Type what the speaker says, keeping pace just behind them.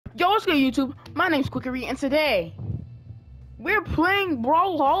What's good, YouTube? My name's Quickery, and today we're playing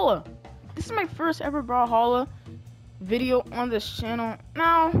Brawlhalla. This is my first ever Brawlhalla video on this channel.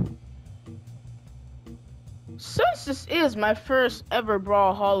 Now, since this is my first ever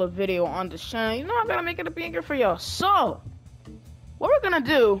Brawlhalla video on this channel, you know I gotta make it a banger for y'all. So, what we're gonna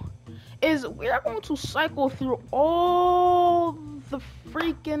do is we are going to cycle through all the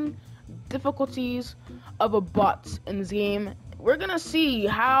freaking difficulties of a bot in this game. We're gonna see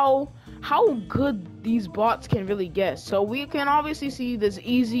how good these bots can really get. So we can obviously see this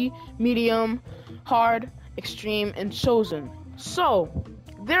easy, medium, hard, extreme, and chosen. So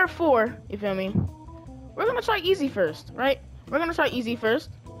therefore, you feel me, we're gonna try easy first, right? We're gonna try easy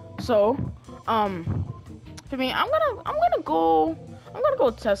first. So for me, I'm gonna go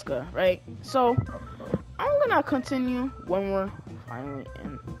Tesca, right? So I'm gonna continue when we're finally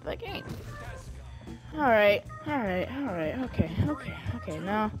in the game. Alright, okay,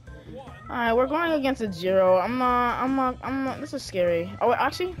 now, alright, we're going against a Zero. I'm not, this is scary. Oh,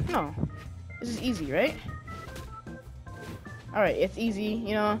 actually, no, this is easy, right? Alright, it's easy,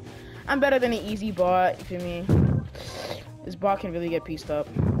 you know, I'm better than an easy bot, you feel me? This bot can really get pieced up.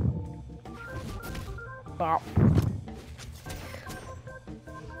 Bop.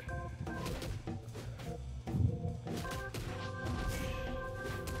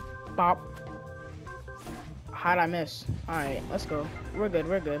 Bop. How'd I miss? Alright, let's go. We're good.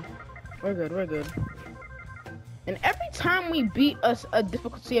 And every time we beat a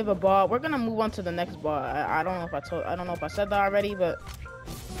difficulty of a bot, we're gonna move on to the next bot. I don't know if I said that already, but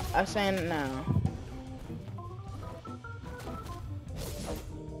I'm saying it now.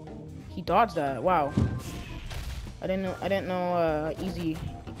 He dodged that. Wow. I didn't know easy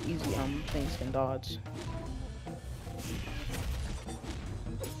things can dodge.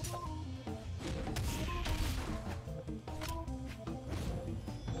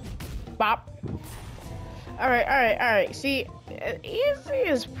 Bop. Alright. See, easy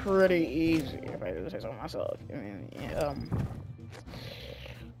is pretty easy, if I do say so myself. I mean, yeah,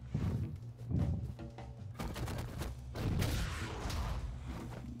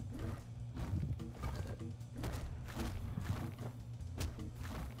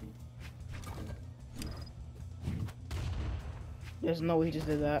 there's no way he just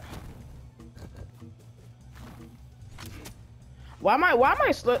did that. Why am I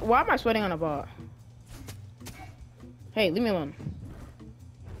sweating on a bot? Hey, leave me alone.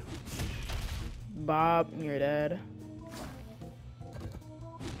 Bob, you're dead.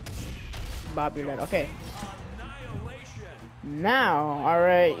 Bob, you're dead. Okay. Now,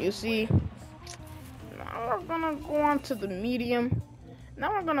 alright, you see. Now we're gonna go on to the medium.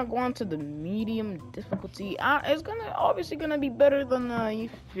 Difficulty. It's obviously gonna be better than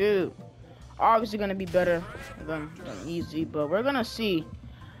obviously gonna be better than easy, but we're gonna see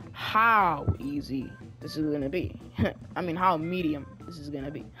how easy this is gonna be. I mean, how medium this is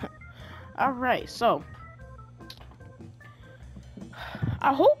gonna be. Alright, so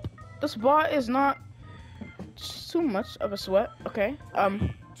I hope this bot is not too much of a sweat, okay? But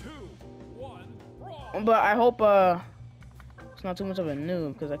I hope it's not too much of a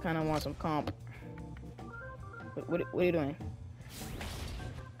noob, because I kind of want some comp. What are you doing?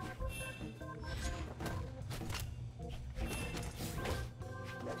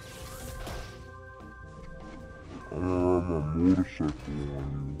 A motorcycle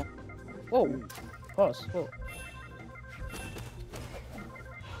on you. Whoa. Pause. Whoa.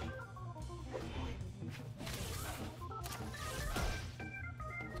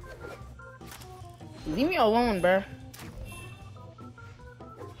 Leave me alone, bruh.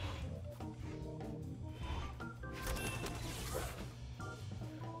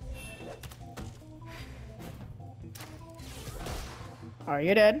 Alright,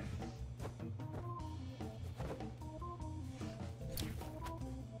 you're dead.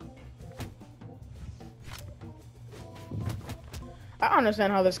 I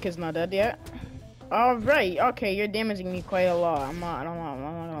understand how this kid's not dead yet. Alright, okay, you're damaging me quite a lot. I'm not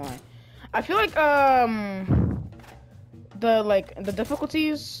gonna lie. I feel like the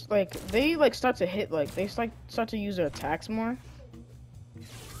difficulties, like they start to hit, like they start to use their attacks more.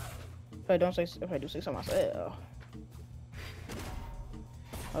 If I do say so myself.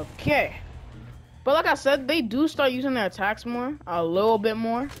 Okay. But like I said, they do start using their attacks more, a little bit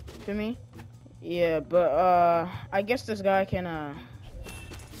more for me. Yeah, but I guess this guy can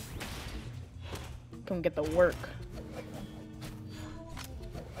get the work.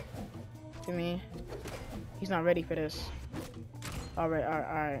 To me, he's not ready for this. All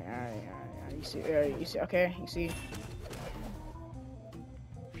right. You see, okay, you see.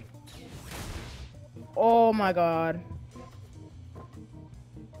 Oh my god.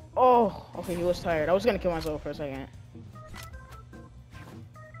 Oh, okay, he was tired. I was gonna kill myself for a second.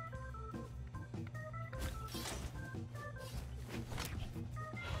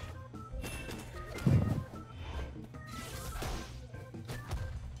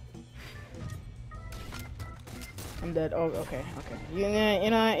 I'm dead. Oh, okay. Okay.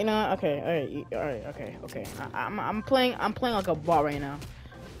 All right. Okay. I'm playing like a bot right now.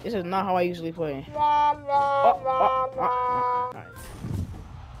 This is not how I usually play. All right. All right.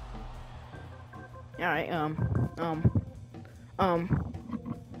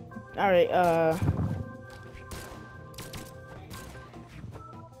 All right.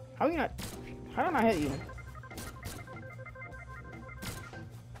 How you not? How did I hit you?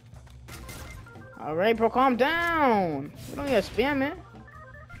 All right, bro, calm down. You don't need to spam, man.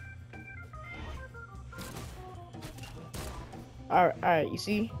 All right, you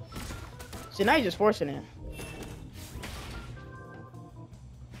see? So now you're just forcing it.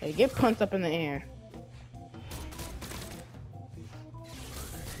 Hey, get punched up in the air.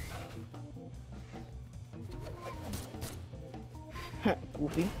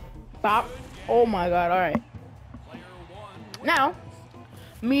 Goofy. Bop. Oh my god, all right. Now,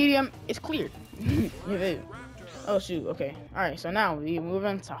 medium is cleared. Oh shoot, okay. All right, so now we move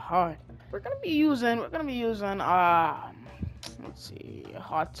into hard. We're gonna be using let's see,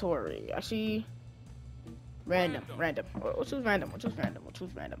 Hattori. Actually, random. We'll choose random. I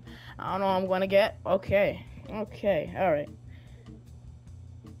don't know what I'm gonna get. Okay, all right.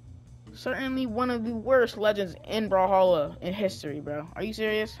 Certainly one of the worst legends in Brawlhalla in history, bro. Are you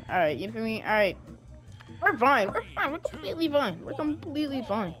serious? All right, you feel me? All right, we're fine. We're completely fine. We're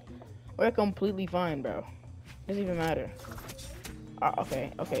completely fine, bro. Doesn't even matter.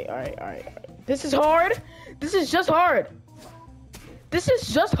 Okay, all right. This is hard. This is just hard.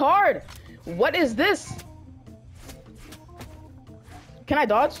 What is this? Can I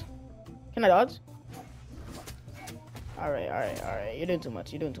dodge? All right. You're doing too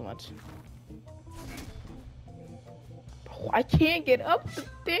much. Bro, I can't get up the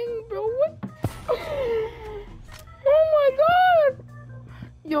thing, bro. What? Oh my god.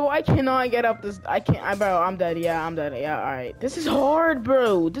 Yo, I cannot get up this. Bro, I'm dead. Yeah, all right. This is hard,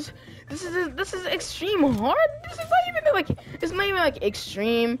 bro. This is extreme hard. This is not even like. It's not even like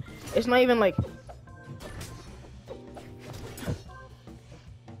extreme. It's not even like.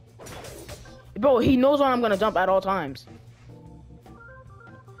 Bro, he knows when I'm gonna jump at all times.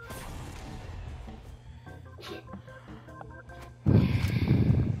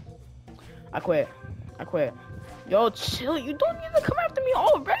 I quit. Yo, chill. You don't need to come after me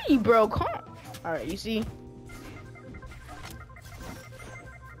already, bro. Come on. All right, you see?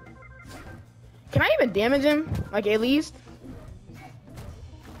 Can I even damage him? Like, at least?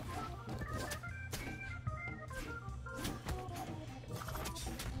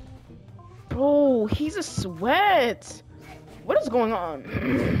 Bro, he's a sweat. What is going on?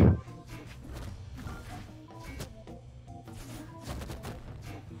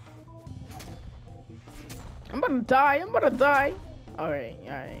 I'm about to die. All right.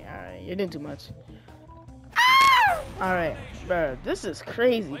 You're doing too much. All right, bro. This is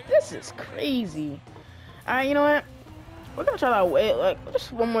crazy. All right, you know what? We're gonna try that way, like,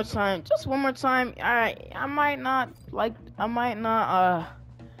 just one more time. All right. I might not.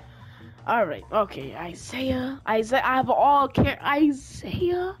 All right. Okay. Isaiah. I have all care.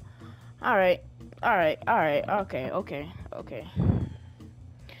 Isaiah. All right. Okay.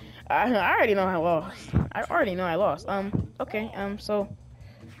 I already know I lost. Okay, so.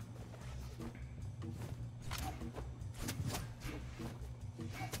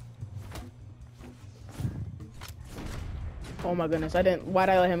 Oh my goodness, why'd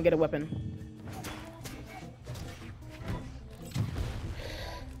I let him get a weapon?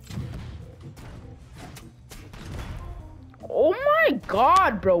 Oh my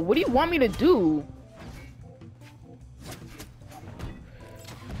god, bro, what do you want me to do?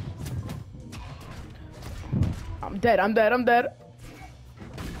 I'm dead.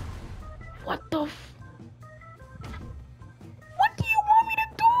 What the f- What do you want me to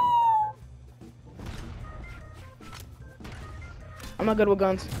do? I'm not good with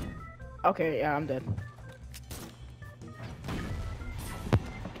guns. Okay, yeah, I'm dead.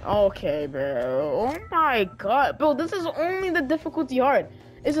 Okay, bro. Oh my god. Bro, this is only the difficulty hard.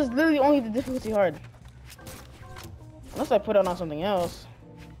 This is literally only the difficulty hard. Unless I put it on something else.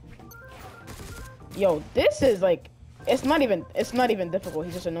 Yo, this is like, it's not even difficult.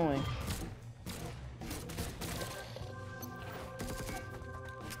 He's just annoying.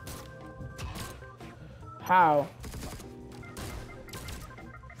 How?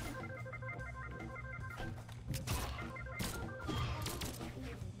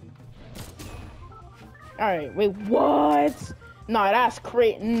 Alright, wait, what? Nah, that's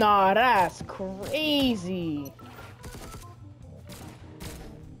Nah, that's crazy.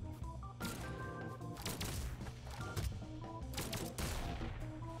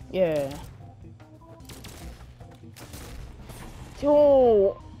 Yeah.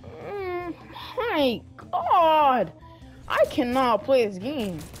 Yo, my God, I cannot play this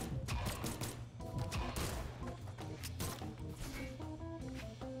game.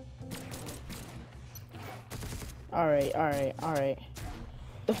 Alright.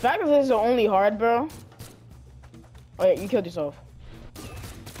 The fact that this is only hard, bro. Oh yeah, you killed yourself.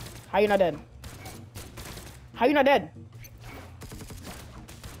 How you not dead? How you not dead?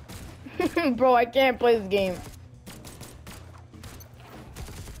 Bro, I can't play this game.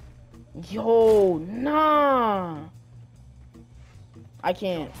 Yo, nah. I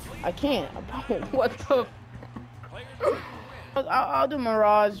can't. What the? I'll do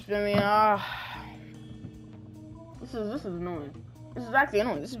Mirage. I mean, this is annoying. This is actually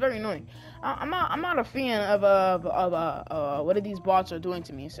annoying. This is very annoying. I'm not a fan of what these bots are doing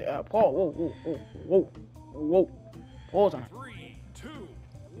to me. So, Paul, whoa. Hold on. 3, 2,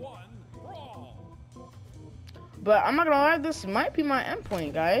 1, brawl. But I'm not gonna lie, this might be my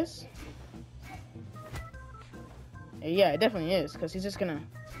endpoint, guys. Yeah, it definitely is, because he's just gonna...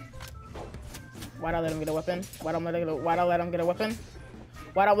 Why'd I let him get a weapon? Why'd I let him get a weapon?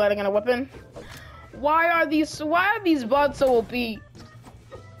 Why are these bots so OP? I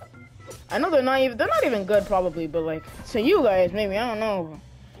know they're not even good probably, but like, to you guys, maybe, I don't know.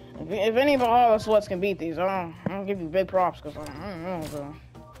 If any Brawlhalla sweats can beat these, I'll give you big props, because I don't know, bro.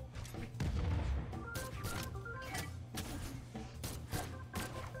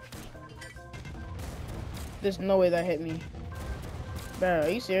 There's no way that hit me. Bro, are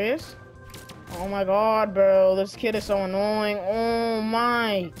you serious? Oh my God, bro. This kid is so annoying. Oh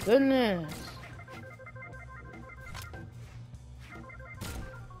my goodness.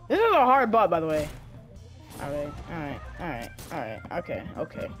 This is a hard bot, by the way. Alright.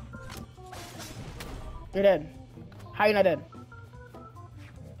 Okay. You're dead. How you not dead?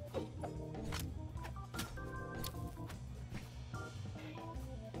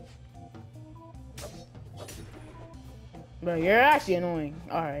 Bro, you're actually annoying.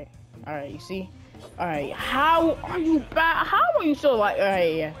 Alright, you see? Alright, how are you bad? How are you so like?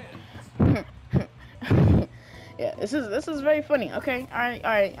 Alright, yeah. Yeah, this is very funny. Okay, alright.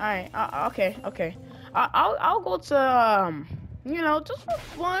 Okay. I'll go to you know, just for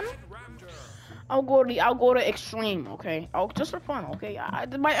fun. I'll go to extreme. Okay, just for fun. Okay,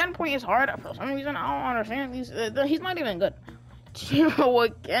 my endpoint is hard for some reason. I don't understand. He's not even good. Zero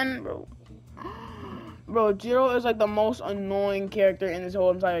again, bro. Bro, Jiro is like the most annoying character in this whole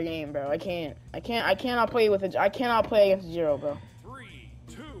entire game, bro. I cannot play with it. I cannot play against Jiro, bro. 3,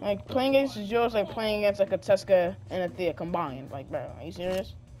 2. Like, playing against Jiro is like playing against like a Teska and a Thea combined. Like, bro, are you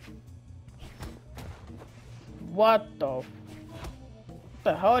serious? What the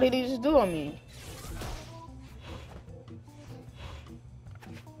hell did he just do on me?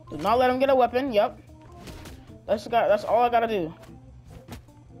 Do not let him get a weapon. Yep. That's all I gotta do.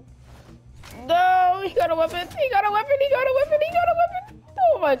 No, he got a weapon.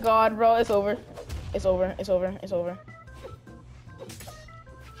 Oh my God, bro, it's over.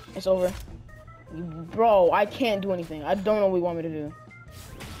 Bro, I can't do anything. I don't know what you want me to do.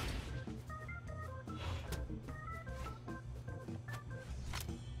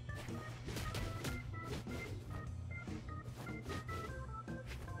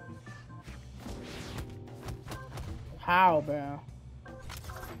 How, bro?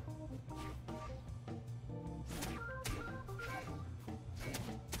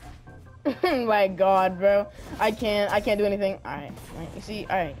 My God, bro, I can't do anything. All right, you see,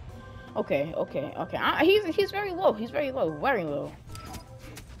 all right, okay. He's very low. Very low.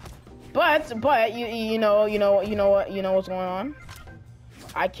 But you know what's going on.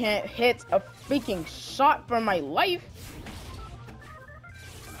 I can't hit a freaking shot for my life.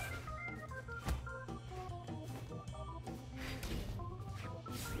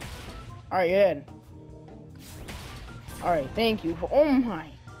 All right, you're dead. All right, thank you. Oh my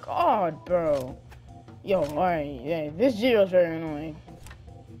God, bro. Yo, alright, yeah, this Jiro's very annoying.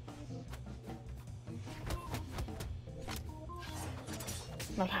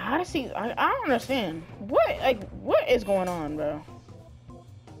 Like, how does he... I don't understand. What is going on, bro?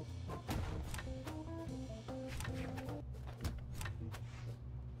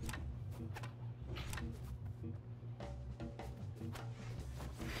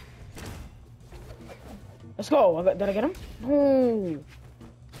 Let's go. Did I get him? No.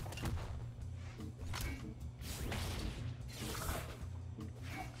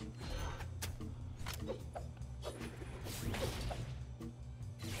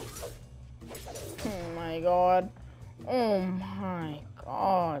 god. Oh my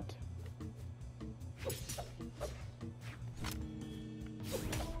god.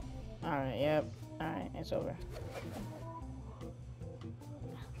 Alright, yep. Alright, it's over.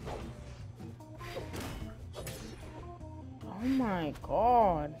 Oh my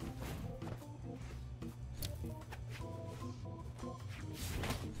god.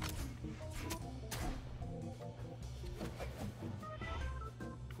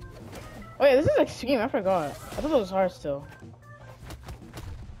 Wait, this is extreme, I forgot. I thought it was hard still.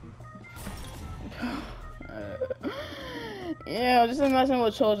 Yeah, just imagine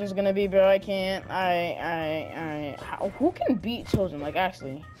what Chosen's gonna be, bro. I can't. Who can beat Chosen? Like,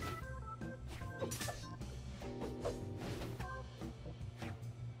 actually.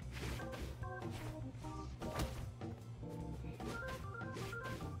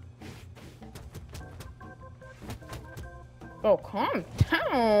 Bro, calm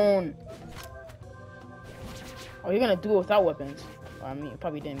down. Oh, you're gonna do it without weapons. Well, I mean, you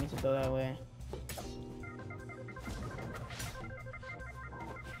probably didn't mean to go that way.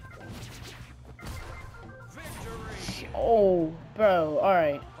 Oh, bro. All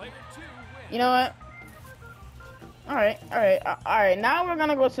right. You know what? All right. Now we're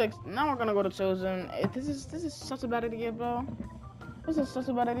gonna go to Chosen. This is such a bad idea, bro. This is such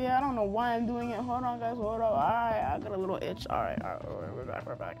a bad idea. I don't know why I'm doing it. Hold on, guys. Hold up. All right. I got a little itch. All right.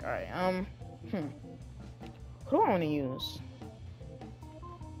 We're back. All right. Who do I want to use?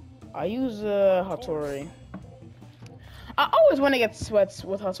 I use Hattori. I always want to get sweats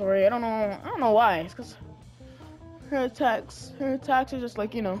with Hattori. I don't know why. It's because her attacks are just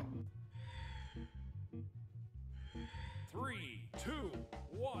like, you know. 3, 2,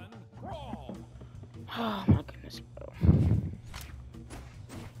 1, brawl. Oh my goodness, bro.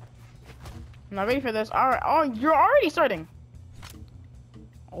 I'm not ready for this. All right. Oh, you're already starting.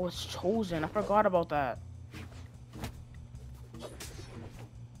 Oh, it's Chosen. I forgot about that.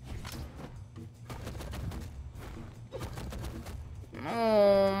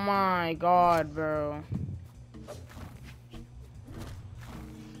 Oh my god, bro.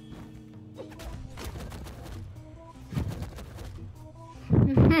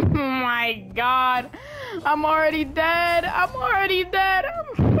 Oh my god. I'm already dead.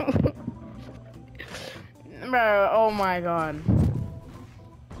 Bro, oh my god.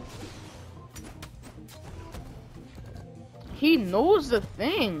 He knows the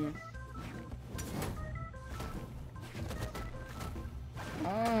thing.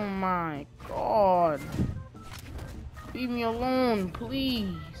 Oh my god. Leave me alone,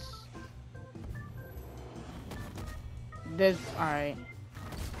 please. Alright.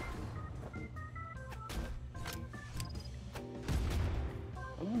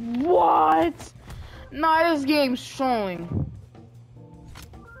 What? Nah, this game's trolling.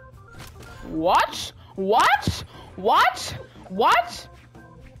 What?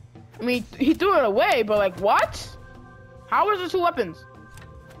 I mean, he threw it away, but like, what? How is there 2 weapons?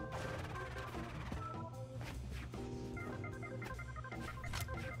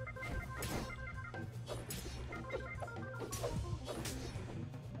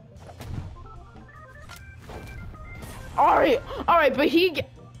 Alright, but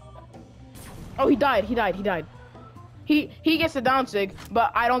oh, he died. He gets the down sig,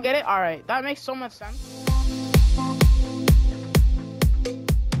 but I don't get it. Alright, that makes so much sense.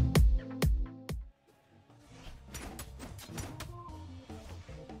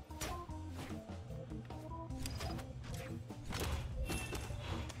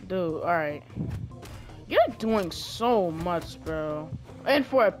 Dude, alright. You're doing so much, bro. And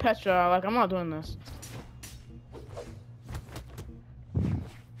for a Petra, like, I'm not doing this.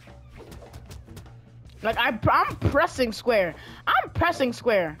 Like, I'm pressing square.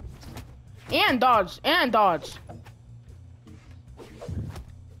 And dodge.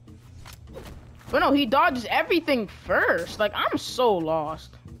 But no, he dodges everything first. Like, I'm so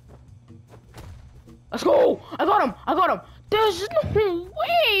lost. Let's go! I got him! There's no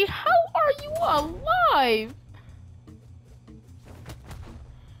way! How are you alive?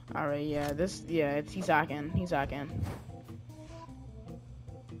 Alright, yeah, he's hacking.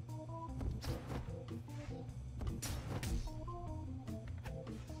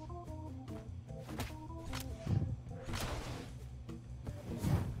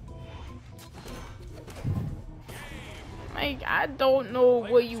 Like, I don't know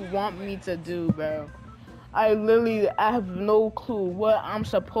what you want me to do, bro. I have no clue what I'm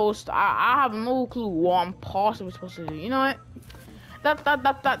supposed to. I have no clue what I'm possibly supposed to do. You know what?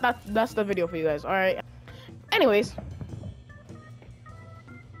 That's the video for you guys. All right. Anyways,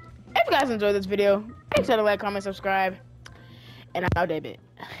 if you guys enjoyed this video, make sure to like, comment, subscribe, and I'm out a bit.